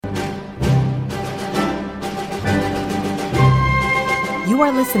You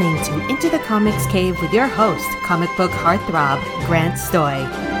are listening to Into the Comics Cave with your host, comic book heartthrob, Grant Stoy.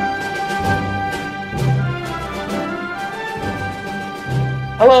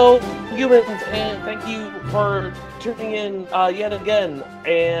 Hello, humans, and thank you for tuning in yet again.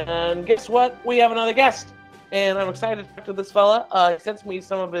 And guess what? We have another guest, and I'm excited to talk to this fella. He sent me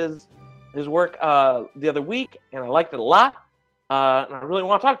some of his work the other week, and I liked it a lot, and I really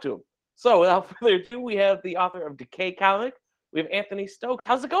want to talk to him. So without further ado, we have the author of Decay Comic. We have Anthony Stokes.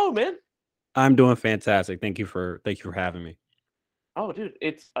 How's it going, man? I'm doing fantastic. Thank you for having me. Oh, dude,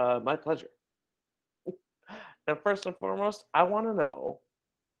 it's my pleasure. And first and foremost, I want to know,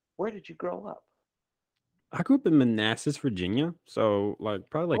 where did you grow up? I grew up in Manassas, Virginia, so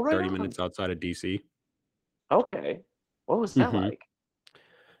probably Oh, right 30 on. minutes outside of DC. Okay. What was that Mhm. like?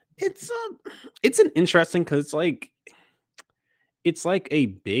 It's an interesting because it's like a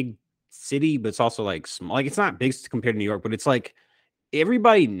big city, but it's also like small. Like it's not big compared to New York, but it's like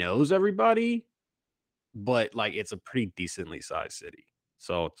everybody knows everybody, but like it's a pretty decently sized city.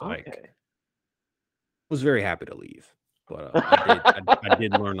 So it's like Okay. was very happy to leave, but I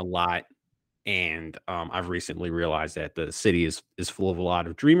did learn a lot. And I've recently realized that the city is full of a lot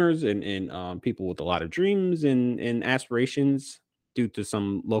of dreamers and people with a lot of dreams and aspirations due to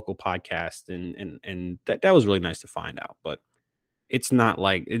some local podcast and that was really nice to find out. But it's not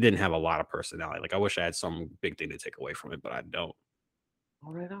like it didn't have a lot of personality. Like I wish I had some big thing to take away from it, but I don't.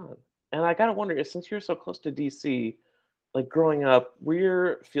 All right on. And I gotta wonder, since you're so close to DC, like growing up, were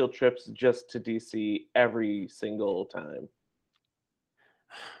your field trips just to DC every single time?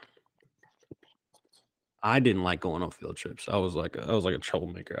 I didn't like going on field trips. I was like a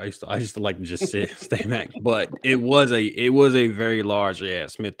troublemaker. I used to like to just sit stay back. But it was a very large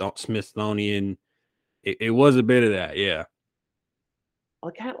Smithsonian. It was a bit of that, yeah. I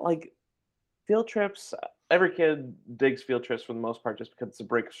can't like field trips. Every kid digs field trips for the most part, just because it's a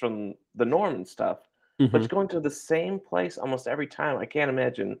break from the norm and stuff. But Mhm. just going to the same place almost every time, I can't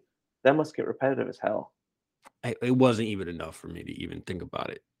imagine. That must get repetitive as hell. It wasn't even enough for me to even think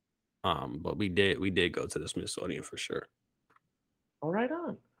about it. But we did go to the Smithsonian for sure. All right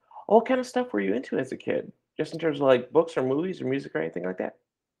on. What kind of stuff were you into as a kid? Just in terms of like books or movies or music or anything like that?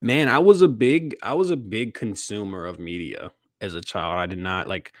 Man, I was a big consumer of media as a child. I did not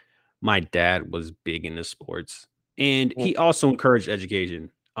like my dad was big into sports and Mm. he also encouraged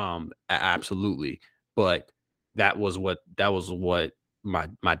education. Absolutely. But that was what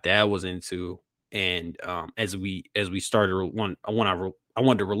my dad was into. And as we started I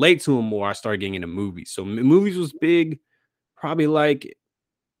wanted to relate to him more, I started getting into movies. So movies was big, probably like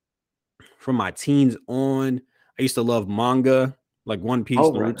from my teens on. I used to love manga, like One Piece,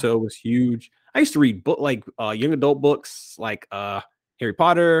 Oh, right. Naruto was huge. I used to read young adult books like Harry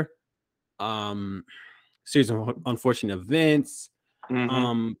Potter, um, series of unfortunate events.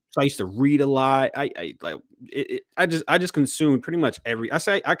 Mm-hmm. So I used to read a lot. I just consumed pretty much every. I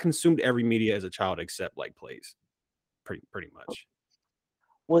say I consumed every media as a child except like plays, pretty much.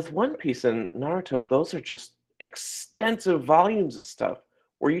 With One Piece and Naruto, those are just extensive volumes of stuff.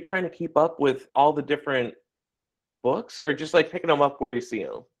 Were you trying to keep up with all the different books, or just like picking them up where you see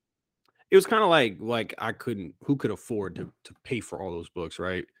them? It was kind of like I couldn't. Who could afford to pay for all those books,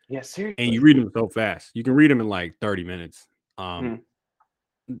 right? Yeah, And you seriously. read them so fast. You can read them in like 30 minutes. Um,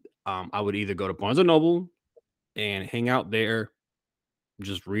 Mm. I would either go to Barnes and Noble and hang out there,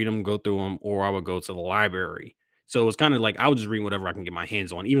 just read them, go through them, or I would go to the library. So it was kind of like I would just read whatever I can get my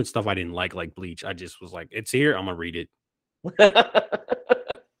hands on, even stuff I didn't like Bleach. I just was like, it's here, I'm gonna read it.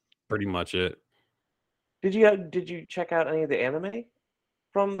 Pretty much it. Did you check out any of the anime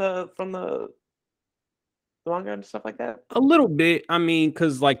from the manga and stuff like that? A little bit. I mean,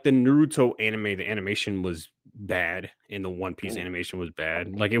 because like the Naruto anime, the animation was bad, and the One Piece Mm. animation was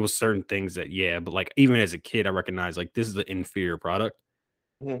bad. Like it was certain things that, yeah, but like even as a kid, I recognized like this is an inferior product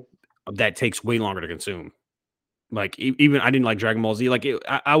Mhm. that takes way longer to consume. Like even I didn't like Dragon Ball Z. Like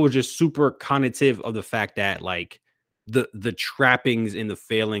I was just super cognitive of the fact that like the trappings and the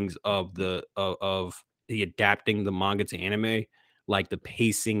failings of of the adapting the manga to anime, like the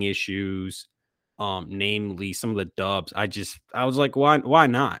pacing issues, namely some of the dubs. I was like, why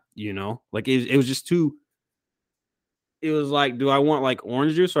not? You know, like it was just too. It was like, do I want like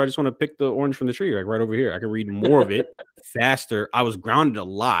orange juice or I just want to pick the orange from the tree, like right over here? I can read more of it faster. I was grounded a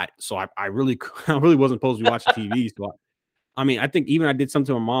lot, so I really I really wasn't supposed to be watching TV. So I mean, I think even I did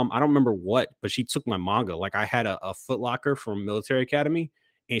something to my mom. I don't remember what, but she took my manga. Like I had a Foot Locker from Military Academy,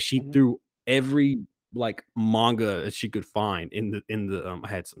 and she Mhm. threw every like manga that she could find in the I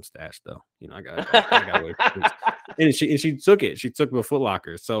had some stash though. You know, I got away from things. And she took it. She took the Foot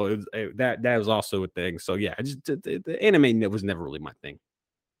Locker. So that was also a thing. So yeah, I just the anime was never really my thing.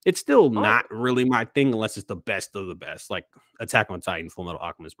 It's still Oh, not really my thing unless it's the best of the best, like Attack on Titan, Full Metal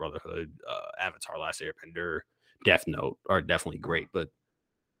Alchemist Brotherhood, Avatar: Last Airbender, Death Note are definitely great, but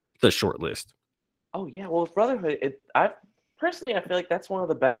it's a short list. oh yeah. Well, with Brotherhood, I personally I feel like that's one of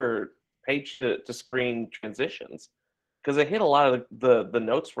the better page to screen transitions because it hit a lot of the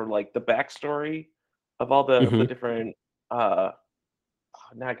notes for like the backstory of all the Mhm. different now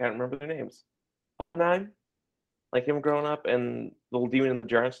I can't remember their names. Nine, like him growing up and Little Demon in the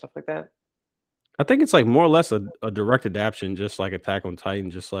Jar and stuff like that. I think it's like more or less a direct adaptation, just like Attack on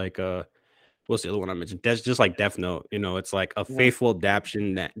Titan, just like what's the other one I mentioned? That's just like Death Note. You know, it's like a Mhm. faithful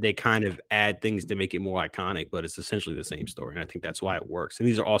adaptation that they kind of add things to make it more iconic, but it's essentially the same story. And I think that's why it works. And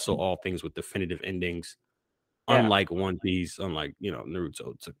these are also all things with definitive endings, Yeah. unlike One Piece, unlike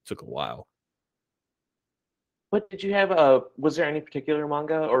Naruto took a while. But did you have was there any particular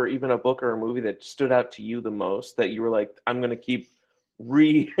manga or even a book or a movie that stood out to you the most that you were like, I'm gonna keep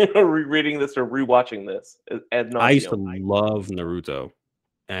rereading this or rewatching this ad I used to nauseum? love Naruto,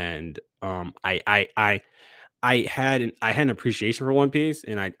 and I had an appreciation for One Piece,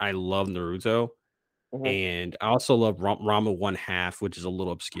 and I love Naruto. Hmm. And I also love Rama One Half, which is a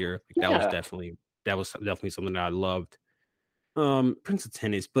little obscure. Like Yeah. that was definitely something that I loved. Prince of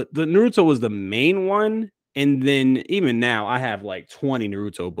Tennis, but the Naruto was the main one. And then even now, I have like 20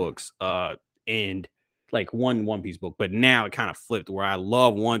 Naruto books, and like One Piece book. But now it kind of flipped where I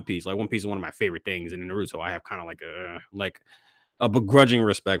love One Piece. Like One Piece is one of my favorite things, and Naruto, I have kind of like a begrudging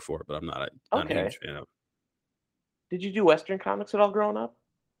respect for it, but I'm not a Okay. huge fan of. Did you do Western comics at all growing up?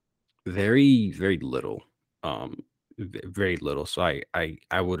 Very, very little. Very little. So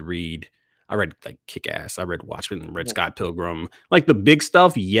I would read. I read like Kick Ass. I read Watchmen, read Mhm. Scott Pilgrim. Like the big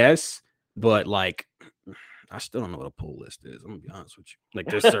stuff, yes, but like I still don't know what a pull list is. I'm gonna be honest with you. Like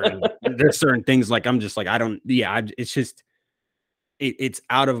there's certain things like I'm just like I don't. Yeah, it's just it's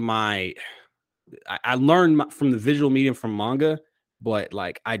out of my. I learned from the visual medium from manga, but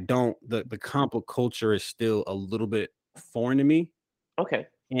like I don't. The comic culture is still a little bit foreign to me. Okay.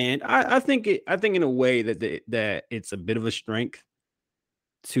 And I think in a way that it's a bit of a strength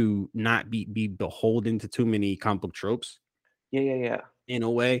to not be beholden to too many comic book tropes Yeah, yeah, yeah. in a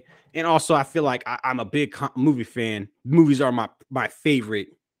way. And also I feel like I'm a big movie fan. Movies are my favorite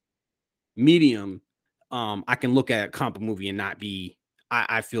medium. I can look at a comic book movie and not be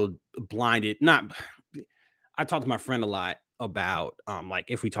I feel blinded. Not I talk to my friend a lot about like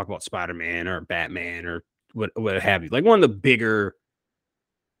if we talk about Spider-Man or Batman or what have you, like one of the bigger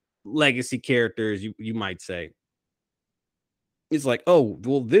legacy characters you might say. It's like, oh,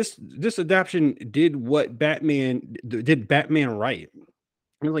 well, this adaptation did what did Batman right.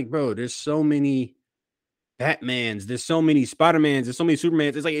 You're like, bro, there's so many Batmans, there's so many Spider-Mans, there's so many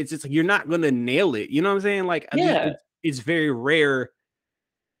Supermans. It's just like you're not gonna nail it. You know what I'm saying? Like Yeah. it's very rare.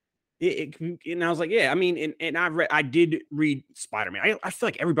 And I was like, yeah, I mean, and I did read Spider-Man. I feel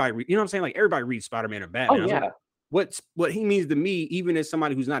like everybody you know what I'm saying? Like everybody reads Spider-Man or Oh Batman. I was like, yeah. what he means to me, even as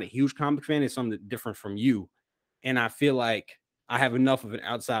somebody who's not a huge comic fan, is something different from you. And I feel like I have enough of an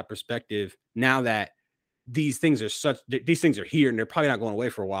outside perspective now that these things are here and they're probably not going away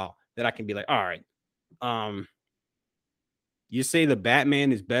for a while that I can be like, all right, um, you say the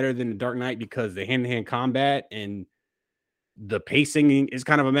Batman is better than the Dark Knight because the hand-to-hand combat and the pacing is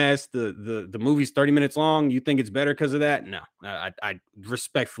kind of a mess. The movie's 30 minutes long. You think it's better because of that? No, I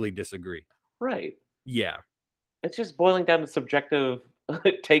respectfully disagree. Right. Yeah, It's just boiling down to subjective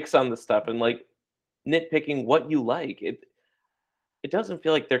takes on the stuff and like nitpicking what you like. It doesn't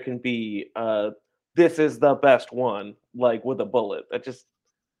feel like there can be this is the best one like with a bullet.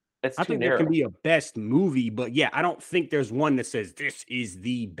 That's I too think there can narrow. be a best movie, but yeah, I don't think there's one that says this is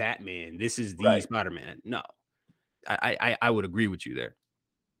the Batman, this is the Right. Spider-Man. No, I would agree with you there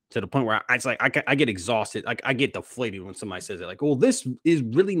to the point where it's like I get exhausted, like I get deflated when somebody says it, like, "Oh, this is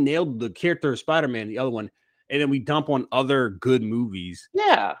really nailed the character of Spider-Man." The other one, and then we dump on other good movies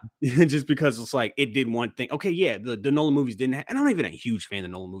Yeah. just because it's like it did one thing. Okay, yeah, the Nolan movies didn't. And I'm not even a huge fan of the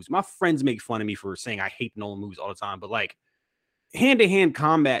Nolan movies. My friends make fun of me for saying I hate Nolan movies all the time, but like hand to hand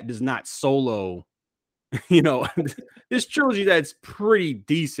combat does not solo. You know, this trilogy that's pretty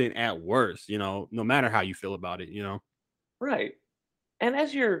decent at worst. You know, no matter how you feel about it. You know. Right. And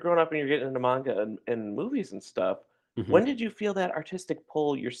as you're growing up and you're getting into manga and movies and stuff, Mhm. when did you feel that artistic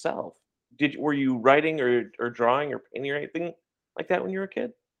pull yourself? Were you writing or drawing or painting or anything like that when you were a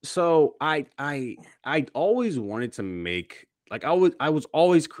kid? So I always wanted to make like I was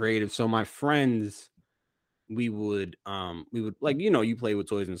always creative. So my friends we would like, you play with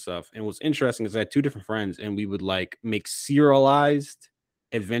toys and stuff. And what's interesting is I had two different friends, and we would like make serialized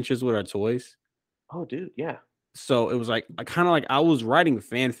adventures with our toys. Oh, dude, yeah. So it was like I kind of like I was writing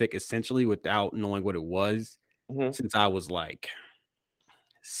fanfic essentially without knowing what it was, Hmm. since I was like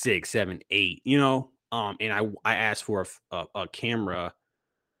 6, 7, 8, and I asked for a camera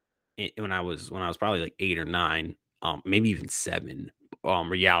when I was probably like 8 or 9, maybe even 7.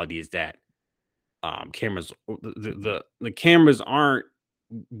 Reality is that cameras the cameras aren't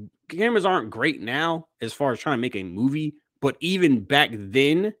great now as far as trying to make a movie, but even back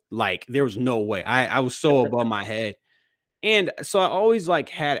then, like there was no way. I was so above my head. And so I always like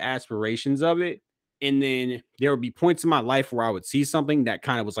had aspirations of it. And then there would be points in my life where I would see something that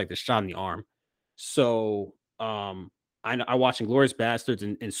kind of was like the shot in the arm. So I watched Inglourious Bastards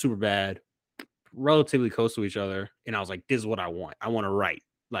and Superbad relatively close to each other. And I was like, this is what I want. I want to write.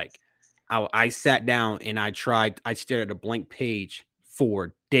 Like I sat down and I stared at a blank page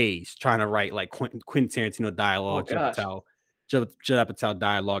for days trying to write like Quentin Tarantino dialogue, Oh gosh. Judd Apatow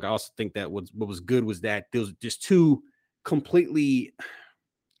dialogue. I also think that what was good was that there was just two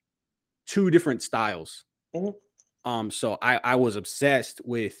different styles. So I was obsessed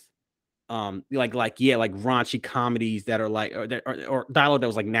with like raunchy comedies that are like or dialogue that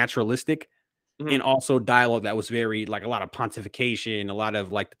was like naturalistic, and also dialogue that was very like a lot of pontification, a lot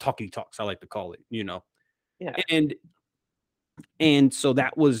of like the talky talks, I like to call it, Yeah. And so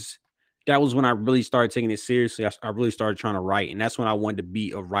that was when I really started taking it seriously. I really started trying to write, and that's when I wanted to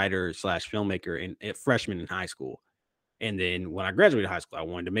be a writer / filmmaker and a freshman in high school. And then when I graduated high school, I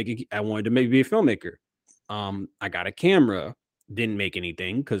wanted to maybe be a filmmaker. I got a camera, didn't make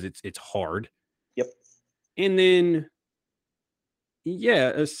anything because it's hard. Yep. And then, yeah,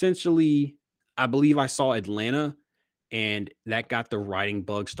 essentially, I believe I saw Atlanta, and that got the writing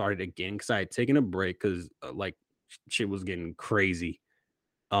bug started again because I had taken a break because like shit was getting crazy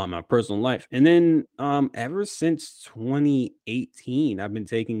my personal life. And then ever since 2018, I've been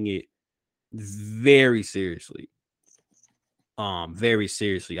taking it very seriously. Very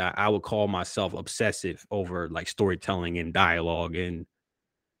seriously. I would call myself obsessive over like storytelling and dialogue and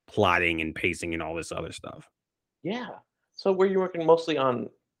plotting and pacing and all this other stuff. Yeah. So were you working mostly on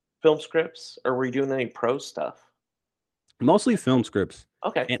film scripts, or were you doing any prose stuff? Mostly film scripts.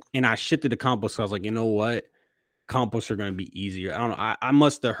 Okay. And I shifted to comic books. So I was like, you know what? Comic books are going to be easier. I don't know. I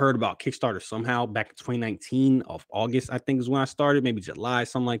must have heard about Kickstarter somehow back in 2019 of August, I think is when I started, maybe July,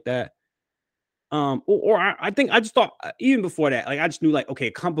 something like that. I think I just thought even before that, like I just knew like, okay,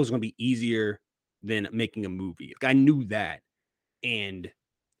 a comic book is going to be easier than making a movie. Like, I knew that. And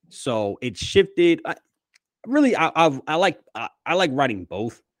so it shifted. I like writing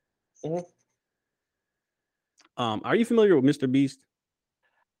both. Mhm. Are you familiar with Mr. Beast,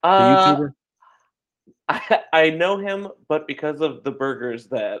 the Uh, YouTuber? I know him, but because of the burgers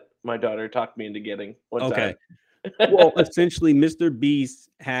that my daughter talked me into getting one Okay. time. Well, essentially, Mr. Beast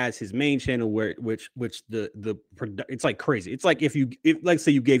has his main channel which it's like crazy. It's like if like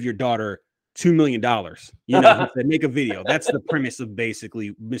say you gave your daughter $2 million, he said make a video. That's the premise of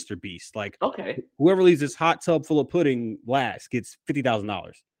basically Mr. Beast. Like Okay. whoever leaves this hot tub full of pudding last gets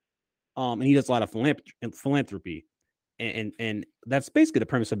 $50,000. And he does a lot of philanthropy, and that's basically the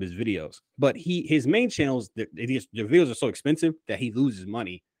premise of his videos. But his main channels, the videos are so expensive that he loses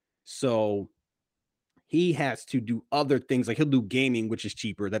money. So he has to do other things, like he'll do gaming, which is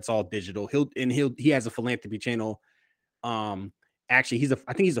cheaper. That's all digital. He has a philanthropy channel. Actually,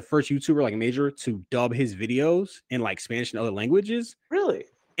 I think he's the first YouTuber like major to dub his videos in like Spanish and other languages. Really?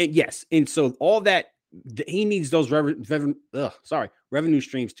 And yes, and so all that he needs those revenue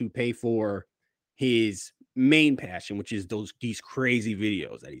streams to pay for his main passion, which is these crazy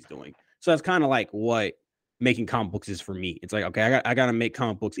videos that he's doing. So that's kind of like what making comic books is for me. It's like, okay, I gotta make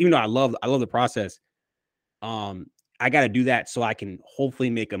comic books, even though I love the process. I got to do that so I can hopefully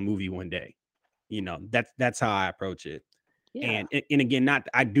make a movie one day. That's how I approach it. Yeah. And again,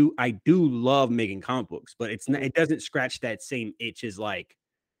 I do love making comic books, but it doesn't scratch that same itch as like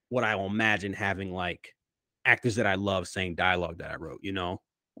what I imagine having like actors that I love saying dialogue that I wrote,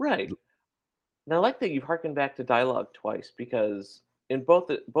 Right. And I like that you've harkened back to dialogue twice, because in both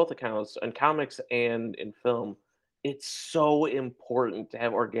accounts, in comics and in film, it's so important to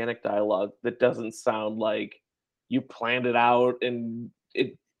have organic dialogue that doesn't sound like you planned it out, and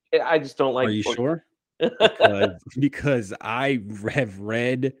I just don't Are like. you sure? Because I have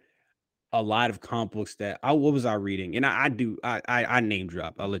read a lot of comic books that what was I reading? And I name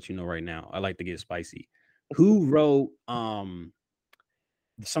drop. I'll let you know right now. I like to get spicy. Who wrote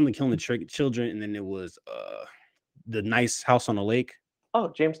Something Killing the Children, and then it was The Nice House on the Lake?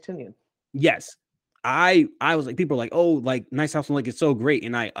 Oh, James Tynion. Yes. I was like, people are like, oh, like Nice House on Lake is so great.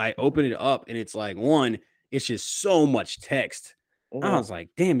 And I open it up and it's like, one, it's just so much text. I was like,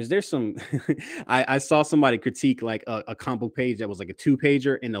 damn, is there some I saw somebody critique like a combo page that was like a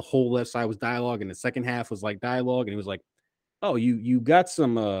 2-pager and the whole left side was dialogue and the second half was like dialogue. And it was like, oh, you got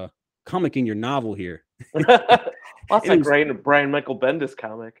some comic in your novel here. That's a was, great Brian Michael Bendis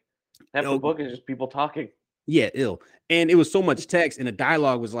comic. Half the Oh, book is just people talking. yeah, ill. And it was so much text, and the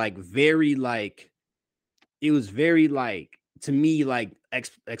dialogue was like very like it was very like to me like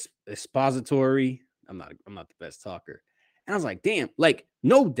expository. I'm not the best talker. And I was like, damn, like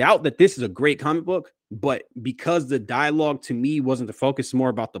no doubt that this is a great comic book, but because the dialogue to me wasn't the focus, more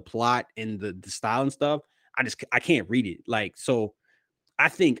about the plot and the style and stuff, I can't read it. Like, so I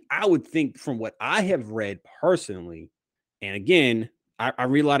would think from what I have read personally, and again, I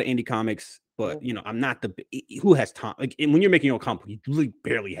read a lot of indie comics, but you know, I'm not who has time. Like when you're making your own comic, you really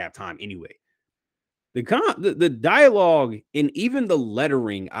barely have time anyway. The dialogue and even the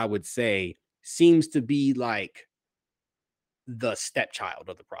lettering, I would say, seems to be like the stepchild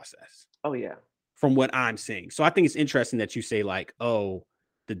of the process. Oh yeah. From what I'm seeing. So I think it's interesting that you say like, oh,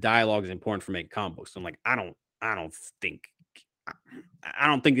 the dialogue is important for making comic books. I'm like, I don't think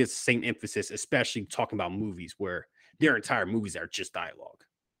it's the same emphasis, especially talking about movies where their entire movies are just dialogue.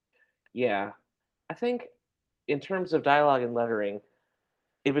 Yeah. I think in terms of dialogue and lettering,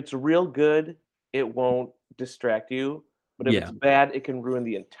 if it's real good, it won't distract you. But if it's bad, it can ruin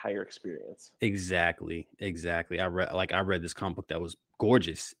the entire experience. Exactly. I read this comic book that was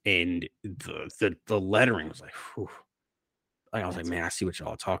gorgeous, and the lettering was like, whew. Like I was like, man, I see what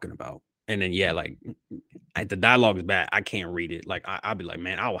y'all are talking about. And then like the dialogue is bad. I can't read it. Like I'll be like,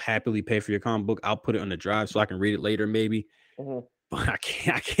 man, I will happily pay for your comic book. I'll put it on the drive so I can read it later, maybe. But I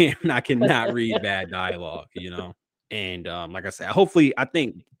cannot read bad dialogue, you know. And like I said, hopefully, I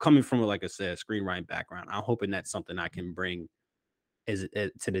think coming from like I said, screenwriting background, I'm hoping that's something I can bring as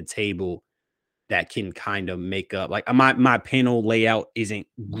to the table that can kind of make up. Like my panel layout isn't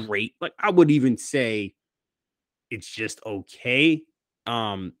great. Like I would even say it's just okay.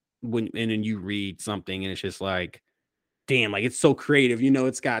 And then you read something and it's just like, damn, like it's so creative. You know,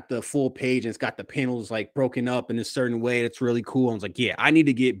 it's got the full page and it's got the panels like broken up in a certain way. That's really cool. I was like, yeah, I need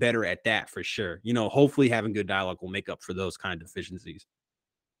to get better at that for sure. You know, hopefully having good dialogue will make up for those kind of deficiencies.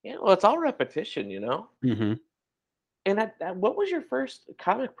 Yeah, well, it's all repetition, you know. Mm-hmm. And what was your first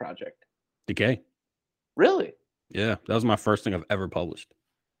comic project? Decay. Really? Yeah, that was my first thing I've ever published.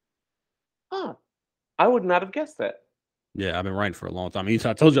 Huh. I would not have guessed that. Yeah, I've been writing for a long time. I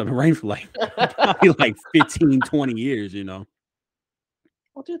told you I've been writing for like probably like 15, 20 years, you know.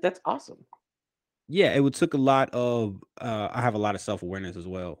 Well, dude, that's awesome. Yeah, it took a lot of I have a lot of self-awareness as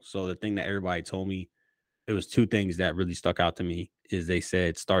well. So the thing that everybody told me, it was two things that really stuck out to me is they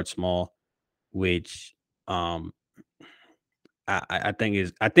said start small, which I think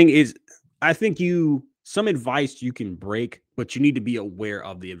you some advice you can break, but you need to be aware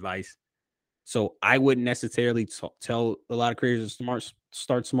of the advice. So I wouldn't necessarily tell a lot of creators to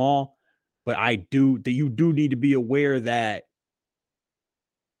start small, but you do need to be aware that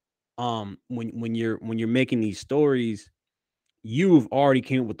when you're making these stories, you've already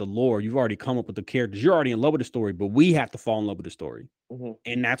came up with the lore, you've already come up with the characters, you're already in love with the story, but we have to fall in love with the story.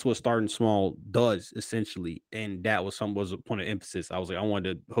 And that's what starting small does essentially. And that was a point of emphasis. I was like, I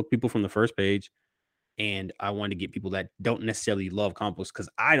wanted to hook people from the first page. And I wanted to get people that don't necessarily love comic books, because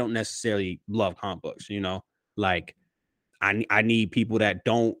I don't necessarily love comic books, you know, like I need people that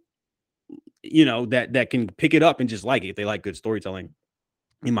don't, you know, that can pick it up and just like it if they like good storytelling.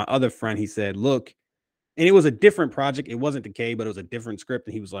 And my other friend, he said, look, and it was a different project. It wasn't Decay, but it was a different script.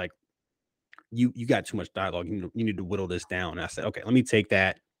 And he was like, you got too much dialogue. You need to whittle this down. And I said, okay, let me take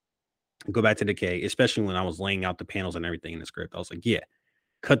that and go back to Decay, especially when I was laying out the panels and everything in the script. I was like, yeah,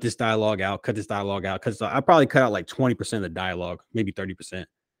 cut this dialogue out, because I probably cut out like 20% of the dialogue, maybe 30%.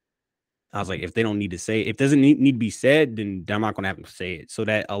 I was like, if they don't need to say it, if it doesn't need to be said, then I'm not going to have to say it. So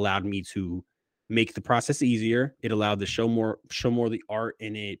that allowed me to make the process easier. It allowed to show more of the art,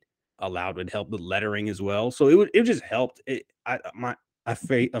 and it allowed it help with lettering as well. So it just helped. A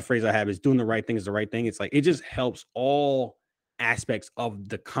phrase I have is doing the right thing is the right thing. It's like it just helps all aspects of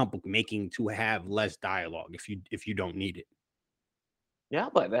the comic book making to have less dialogue if you don't need it. Yeah, I'll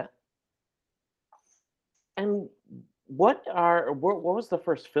buy that. And what was the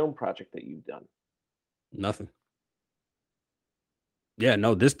first film project that you've done? Nothing. Yeah,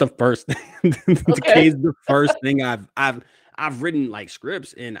 no, this the first Okay. is the first thing I've written like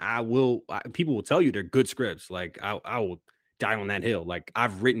scripts, and people will tell you they're good scripts. Like I will die on that hill. Like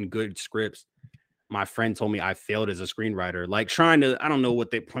I've written good scripts. my friend told me I failed as a screenwriter, like trying to, I don't know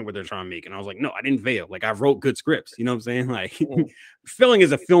what point where they're trying to make. And I was like, no, I didn't fail. Like I wrote good scripts. You know what I'm saying? Like failing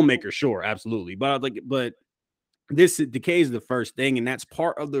as a filmmaker, sure, absolutely. But I was like, but this Decay is the first thing. And that's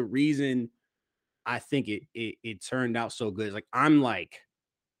part of the reason I think it turned out so good. It's like, I'm like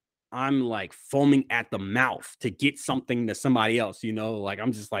foaming at the mouth to get something to somebody else, you know, like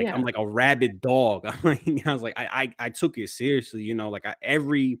I'm just like, I'm like a rabid dog. I was like, I took it seriously, you know, like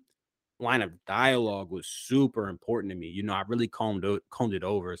every line of dialogue was super important to me. You know, I really combed it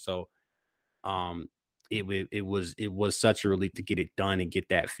over. So it was such a relief to get it done and get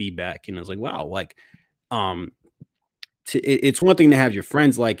that feedback. And I was like, wow, like it's one thing to have your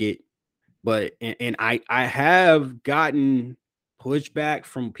friends like it, but and I have gotten pushback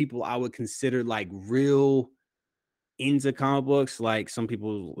from people I would consider like real into comic books. Like some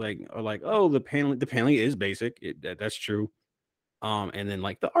people like are like, oh, the paneling is basic. That's true. And then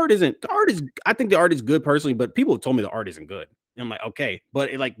like the art is I think the art is good personally, but people have told me the art isn't good. And I'm like, okay, but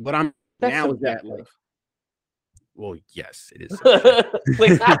I'm that's now subjective. Is that like, well, yes, it is.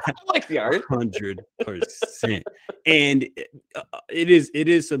 Like I like the art 100%. And it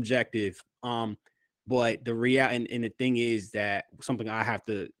is subjective. But the reality and the thing is that something I have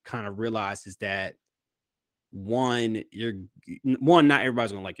to kind of realize is that not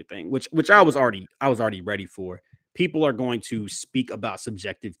everybody's gonna like your thing, which I was already ready for. People are going to speak about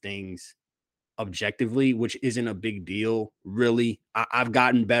subjective things objectively, which isn't a big deal, really. I've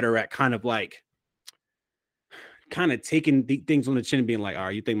gotten better at kind of taking things on the chin and being like, all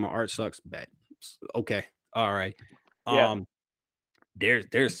right, you think my art sucks? Bet. Okay. All right. Yeah.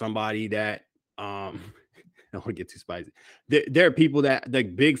 There's somebody that I don't want to get too spicy. There are people that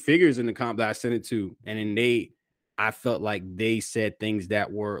like big figures in the comp that I sent it to, and then I felt like they said things that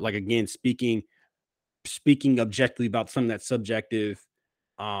were like, again, speaking objectively about something that's subjective.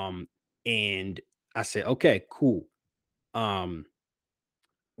 And I said, okay, cool. When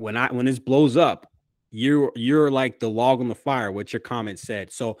this blows up, you're like the log on the fire, what your comment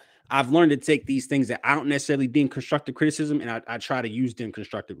said. So I've learned to take these things that I don't necessarily deem constructive criticism, and I try to use them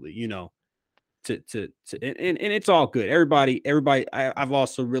constructively, you know, and it's all good. Everybody, I've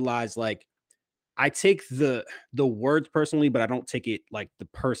also realized like I take the words personally, but I don't take it like the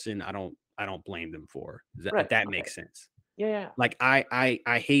person. I don't blame them for that. That makes sense. Yeah. Like I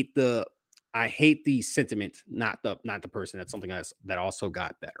hate the sentiment, not the person. That's something that also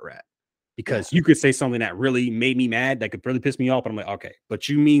got better at, because you could say something that really made me mad, that could really piss me off, and I'm like, okay, but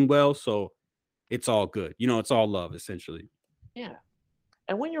you mean well, so it's all good. You know, it's all love, essentially. Yeah.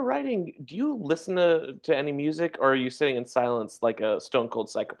 And when you're writing, do you listen to any music, or are you sitting in silence like a stone cold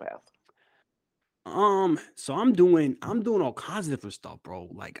psychopath? So I'm doing all kinds of different stuff, bro.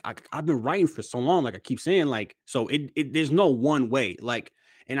 Like I've been writing for so long, like I keep saying, like, so there's no one way. Like,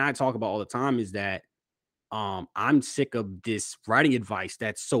 and I talk about all the time is that I'm sick of this writing advice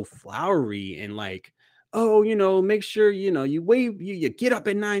that's so flowery and like, oh, you know, make sure, you know, you get up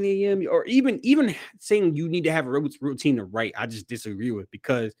at 9 a.m. or even saying you need to have a routine to write. I just disagree with,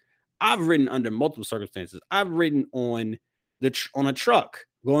 because I've written under multiple circumstances. I've written on a truck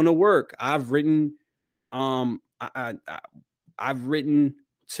going to work. I've written I've written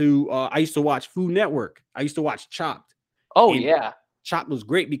to I used to watch Food Network. I used to watch Chopped. Oh, yeah. Chopped was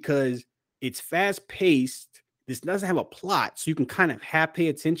great because it's fast paced. This doesn't have a plot, so you can kind of pay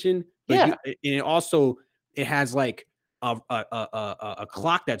attention. But and it has like a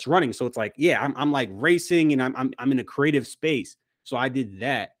clock that's running, so it's like, yeah, I'm like racing, and I'm in a creative space. So I did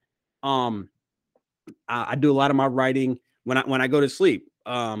that. I do a lot of my writing when I go to sleep.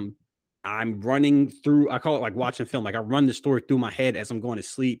 I'm running through, I call it like watching film. Like I run the story through my head as I'm going to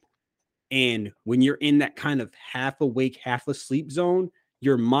sleep. And when you're in that kind of half awake, half asleep zone,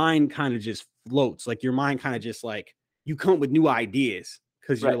 your mind kind of just floats. Like your mind kind of just like, you come up with new ideas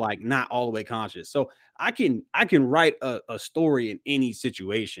because you're like not all the way conscious. So I can write a story in any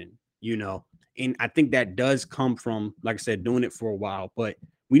situation, you know, and I think that does come from, like I said, doing it for a while, but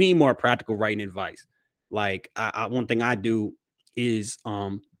we need more practical writing advice. Like one thing I do is,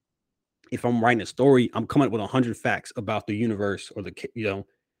 if I'm writing a story, I'm coming up with 100 facts about the universe or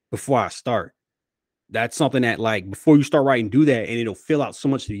before I start. That's something that, like, before you start writing, do that, and it'll fill out so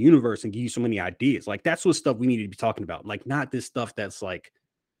much of the universe and give you so many ideas. Like, that's what stuff we need to be talking about. Like, not this stuff that's like,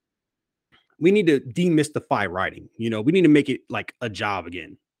 we need to demystify writing. You know, we need to make it like a job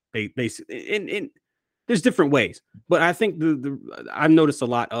again. Basically, and there's different ways, but I think I've noticed a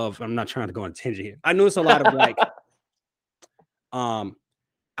lot of. I'm not trying to go on a tangent here. I noticed a lot of like,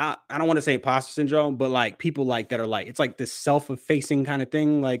 I don't want to say imposter syndrome, but like people like that are like, it's like this self-effacing kind of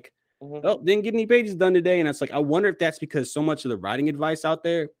thing. Like, oh, didn't get any pages done today. And it's like, I wonder if that's because so much of the writing advice out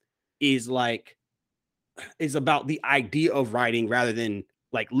there is like is about the idea of writing rather than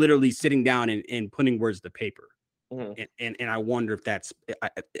like literally sitting down and putting words to paper. Mhm. And I wonder if that's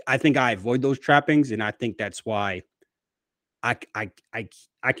I think I avoid those trappings, and I think that's why I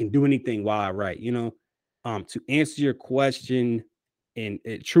can do anything while I write, you know. To answer your question, and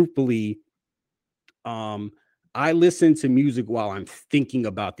truthfully, um, I listen to music while I'm thinking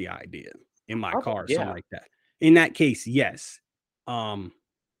about the idea in my Okay, car, something yeah. like that. In that case, yes. Um,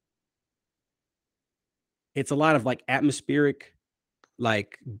 it's a lot of like atmospheric,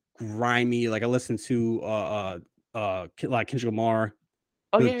 like grimy. Like I listen to like Kendrick Lamar.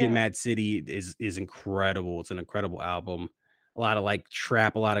 Oh Good yeah, Kid, yeah. Mad City is incredible. It's an incredible album. A lot of like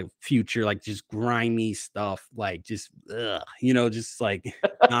trap, a lot of future, like just grimy stuff, like just you know, just like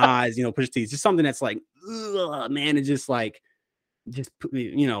Nas, you know, Pusha T. It's just something that's like, man, it just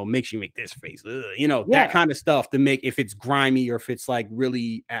you know, makes you make this face, you know, that Yeah. kind of stuff to make if it's grimy or if it's like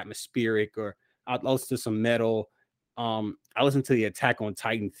really atmospheric, or I'll listen to some metal. I listen to the Attack on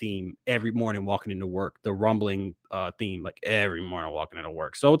Titan theme every morning walking into work, the rumbling theme, like every morning walking into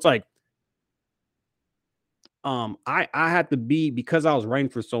work. So it's like I had to be, because I was writing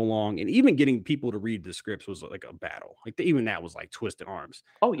for so long, and even getting people to read the scripts was like a battle. Like even that was like twisted arms.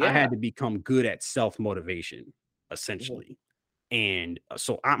 Oh I yeah. had to become good at self-motivation, Mhm. essentially. And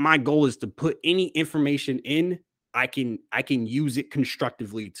so my goal is to put any information in, I can use it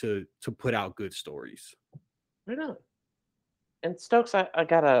constructively to put out good stories. Right on. And Stokes, I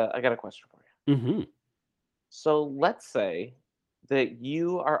got a question for you. Hmm. So let's say that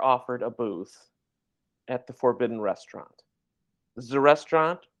you are offered a booth at the Forbidden Restaurant. This is a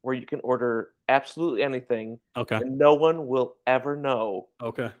restaurant where you can order absolutely anything, Okay. and no one will ever know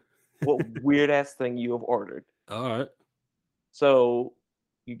Okay. what weird ass thing you have ordered. All right. So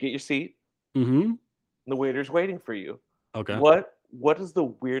you get your seat, Mm-hmm. and the waiter's waiting for you. Okay. What is the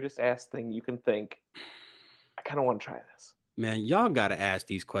weirdest ass thing you can think? I kind of want to try this. Man, y'all gotta ask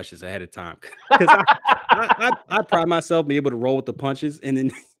these questions ahead of time. Because I pride myself being able to roll with the punches, and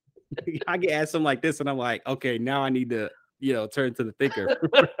then I get asked something like this, and I'm like, okay, now I need to, you know, turn to the thinker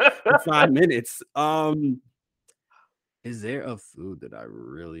for 5 minutes. Is there a food that I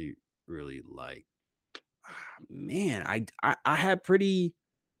really, really like? Man, I had pretty.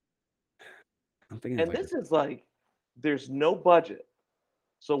 I'm thinking of And like this is like, there's no budget.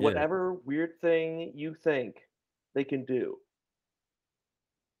 So yeah, whatever weird thing you think they can do.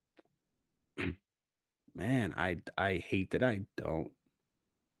 man. I hate that I don't.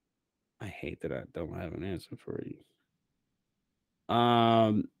 I hate that I don't have an answer for you.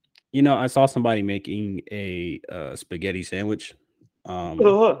 Um, you know, I saw somebody making a spaghetti sandwich. Um,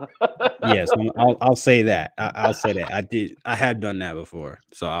 Ugh. yes, I'll say that. I'll say that I have done that before,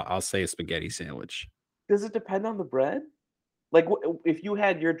 so I'll say a spaghetti sandwich. Does it depend on the bread? Like, if you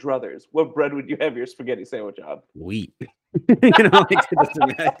had your druthers, what bread would you have your spaghetti sandwich on? Wheat. You know, like, it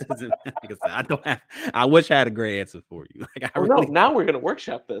doesn't matter. It doesn't matter. Like I said, I don't have. I wish I had a great answer for you. Like I Oh no! really Now we're gonna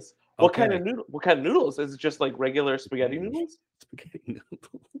workshop this. What kind okay. of noodle? What kind of noodles? Is it just like regular spaghetti Spaghetti, noodles, spaghetti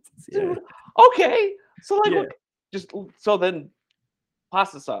noodles. Yeah, dude? Okay, so like, yeah. what? Just so then,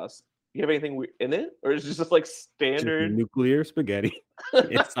 pasta sauce. You have anything in it, or is it just like Just standard? nuclear spaghetti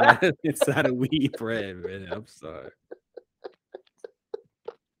inside of wheat bread, man. I'm sorry.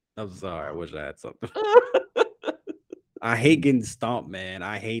 I wish I had something. I hate getting stomped, man.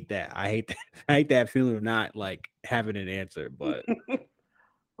 I hate that. I hate that. I hate that feeling of not like having an answer. But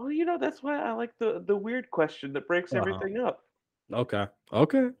Well, that's why I like the weird question that breaks uh-huh. everything up. Okay.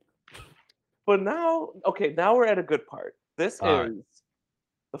 Okay. But now, okay, now we're at a good part. This All right. is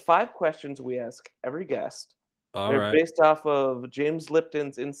the 5 questions we ask every guest. All They're right. based off of James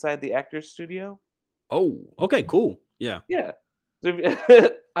Lipton's Inside the Actors Studio. Oh, okay, cool. Yeah. Yeah. So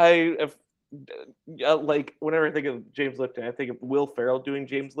I have, like, whenever I think of James Lipton, I think of Will Ferrell doing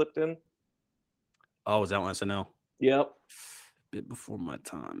James Lipton. Oh, is that on SNL? Yep. Bit before my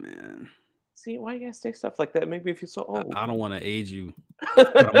time, man. See, why you gotta say stuff like that? Make me feel so old. I don't want to age you,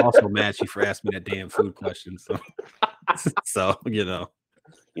 but I'm also mad at you for asking me that damn food question. So, so you know.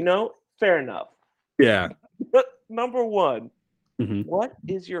 Fair enough. Yeah. But number one, Mhm. what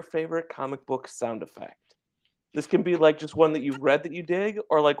is your favorite comic book sound effect? This can be like just one that you've read that you dig,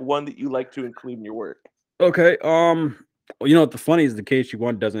 or like one that you like to include in your work. Okay. Well, you know what the funny is, the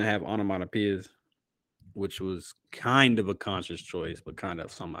KSU1 doesn't have onomatopoeias, which was kind of a conscious choice, but kind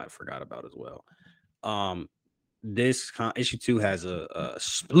of something I forgot about as well. This issue 2 has a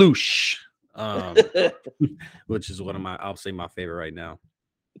sploosh, which is one of I'll say my favorite right now.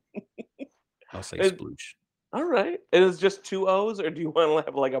 I'll say And- sploosh. All right. And it's just 2 O's, or do you want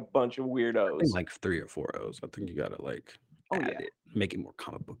to have like a bunch of I weirdos? think like 3 or 4 O's. I think you gotta like Oh, add yeah. it, make it more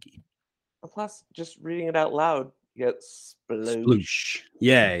comic booky. Plus, just reading it out loud, you get sploosh. Sploosh.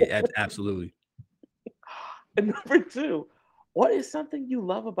 Yeah, absolutely. And number 2, what is something you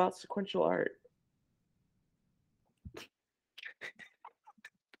love about sequential art?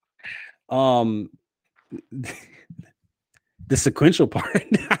 Um, the sequential part,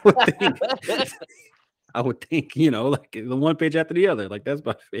 I would think, you know, like the one page after the other. Like that's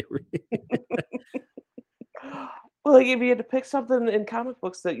my favorite. Well, like if you had to pick something in comic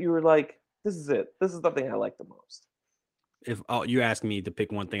books that you were like, this is it. This is the thing I like the most. If you ask me to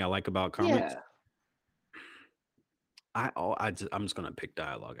pick one thing I like about comics, Yeah. I'm just gonna pick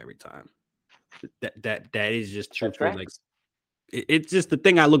dialogue every time. That is just That truthfully like tracks. it's just the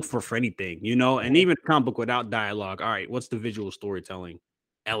thing I look for anything, you know. And even a comic book without dialogue, all right, what's the visual storytelling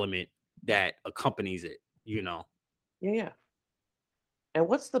element that accompanies it, you know? Yeah, yeah. And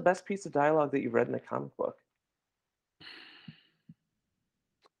what's the best piece of dialogue that you've read in a comic book?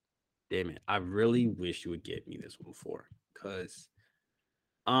 Damn it, I really wish you would get me this one before, because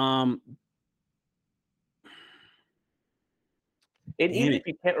um, And damn even it. if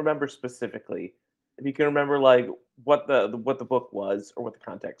you can't remember specifically, if you can remember like what the book was or what the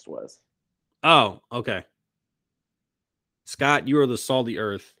context was. Oh, okay. Scott, you are the salt of the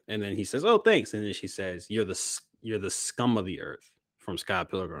earth, and then he says, "Oh, thanks," and then she says, "You're the scum of the earth" from Scott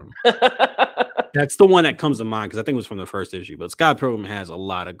Pilgrim. That's the one that comes to mind because I think it was from the first issue. But Scott Pilgrim has a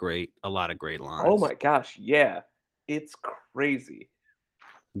lot of great Oh lines. my gosh, yeah. It's crazy.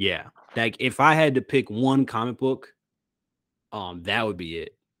 Yeah, like if I had to pick one comic book, that would be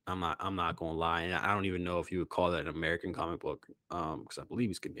it. I'm not gonna lie, and I don't even know if you would call that an American comic book, because I believe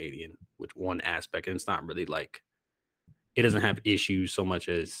it's Canadian, which one aspect, and it's not really like it doesn't have issues so much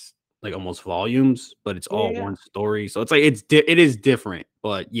as like almost volumes, but it's Yeah, all yeah. one story, so it's like it is different.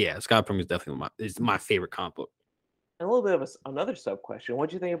 But yeah, Scott Pilgrim is definitely my favorite comic book. And a little bit of another sub question. What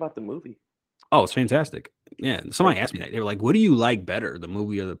do you think about the movie? Oh, it's fantastic. Yeah, somebody asked me that. They were like, "What do you like better, the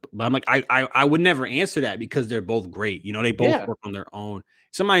movie or the?" But I'm like, I would never answer that because they're both great. You know, they both Yeah. work on their own.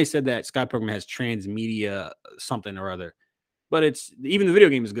 Somebody said that Scott Pilgrim has transmedia something or other, but it's even the video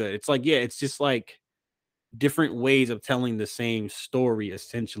game is good. It's like, yeah, it's just like different ways of telling the same story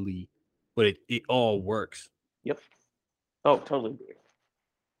essentially, but it all works. Yep. Oh, totally agree.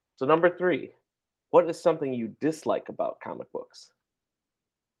 So number 3, what is something you dislike about comic books?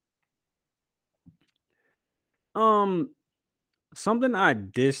 Um, Something I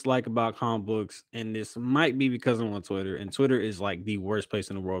dislike about comic books, and this might be because I'm on Twitter, and Twitter is like the worst place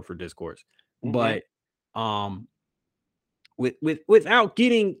in the world for discourse. Mm-hmm. But um, without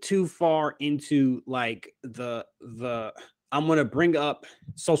getting too far into like the I'm gonna bring up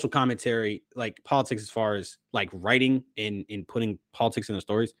social commentary, like politics, as far as like writing and in putting politics in the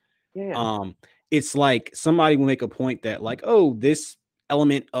stories. Yeah, yeah. um it's like somebody will make a point that like, oh, this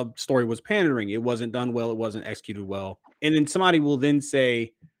element of story was pandering, it wasn't done well, it wasn't executed well, and then somebody will then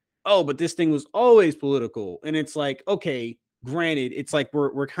say, oh, but this thing was always political, and it's like, okay, granted, it's like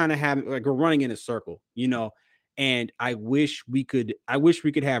we're kind of having like we're running in a circle, you know. And I wish we could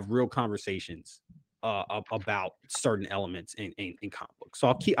have real conversations about certain elements in comic books. So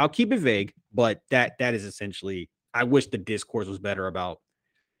I'll keep it vague, but that is essentially, I wish the discourse was better about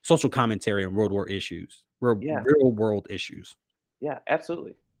social commentary on world war issues, Yeah, real world issues. yeah,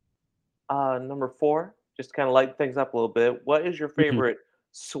 absolutely. Number 4, just to kind of lighten things up a little bit. What is your Mhm. favorite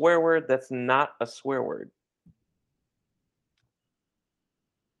swear word that's not a swear word?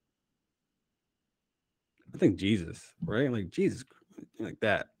 I think Jesus, right? Like Jesus, like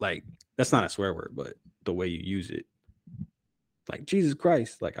that. Like that's not a swear word, but the way you use it, like Jesus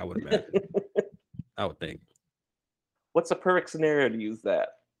Christ, like I would imagine, I would think, What's the perfect scenario to use that?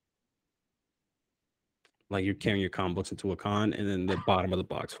 like you're carrying your comic books into a con, and then the bottom of the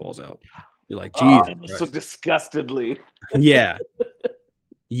box falls out. You're like Oh, Jesus so Christ. disgustedly. Yeah,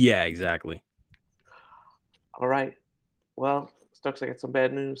 yeah, exactly. All right. Well, Stokes, I got some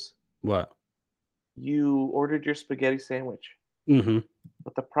bad news. What? You ordered your spaghetti sandwich, Mm-hmm.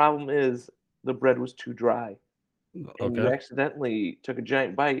 but the problem is the bread was too dry, and you Okay. accidentally took a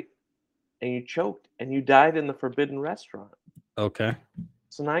giant bite and you choked and you died in the forbidden restaurant. Okay.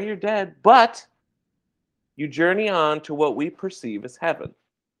 So now you're dead, but you journey on to what we perceive as heaven.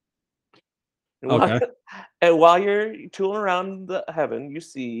 And while, Okay. and while you're tooling around the heaven, you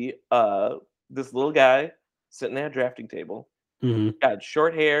see this little guy sitting at a drafting table. Mm-hmm. Got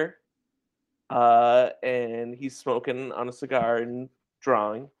short hair, and he's smoking on a cigar and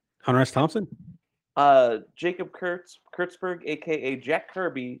drawing. Hunter S. Thompson. Jacob Kurtzberg, aka Jack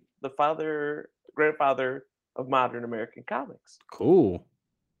Kirby, the grandfather of modern American comics. Cool.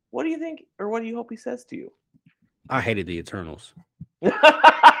 What do you think, or what do you hope he says to you? I hated the Eternals.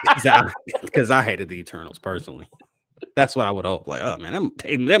 Because I hated the Eternals personally. That's what I would hope. Like, oh man,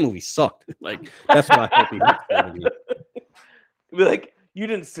 that movie sucked. Like, that's what I hope he would be like, you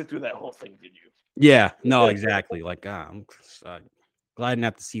didn't sit through that whole thing, did you? Yeah, no, exactly. Like, I'm glad I didn't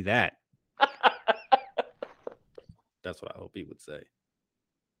have to see that. That's what I hope he would say.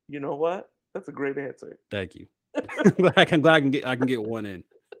 You know what? That's a great answer. Thank you. I can get one in.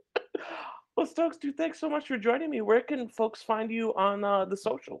 Well, Stokes, dude, thanks so much for joining me. Where can folks find you on the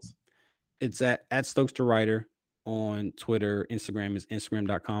socials? It's at Stokes the Writer on Twitter. Instagram is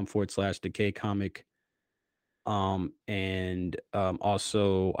instagram.com/decaycomic.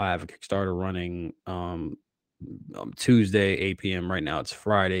 Also I have a Kickstarter running Tuesday 8 p.m. Right now it's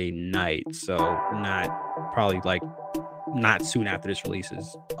Friday night, so not soon after this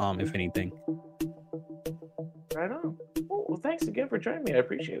releases, if anything. Right on. Well, thanks again for joining me. I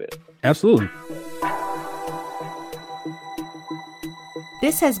appreciate it. Absolutely.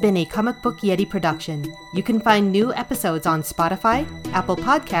 This has been a Comic Book Yeti production. You can find new episodes on Spotify, Apple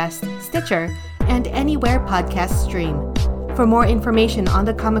Podcasts, Stitcher, and anywhere podcasts stream. For more information on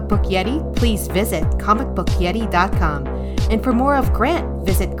the Comic Book Yeti, please visit comicbookyeti.com. And for more of Grant,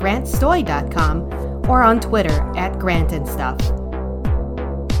 visit grantstoy.com or on Twitter @GrantandStuff.